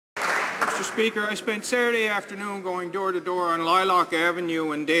Mr. Speaker, I spent Saturday afternoon going door to door on Lilac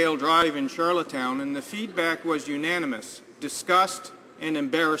Avenue and Dale Drive in Charlottetown, and the feedback was unanimous: disgust and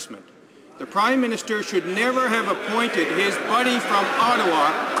embarrassment. The Prime Minister should never have appointed his buddy from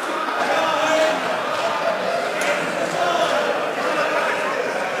Ottawa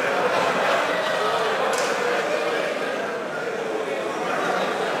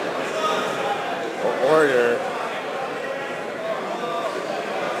Order.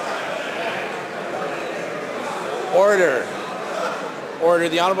 Order. Order.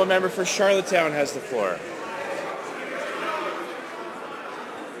 The honourable member for Charlottetown has the floor.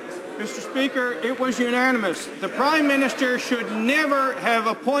 Mr. Speaker, it was unanimous. The Prime Minister should never have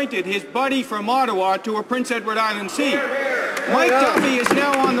appointed his buddy from Ottawa to a Prince Edward Island seat. Mike Duffy is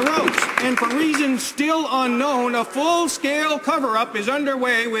now on the ropes, and for reasons still unknown, a full-scale cover-up is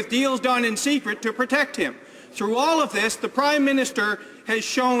underway with deals done in secret to protect him. Through all of this, the Prime Minister has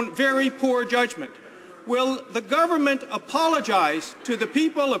shown very poor judgment. Will the government apologize to the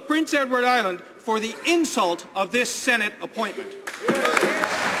people of Prince Edward Island for the insult of this Senate appointment?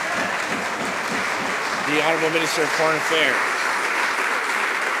 The Honourable Minister of Foreign Affairs.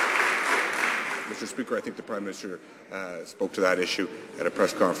 Mr. Speaker, I think the Prime Minister spoke to that issue at a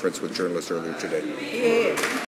press conference with journalists earlier today.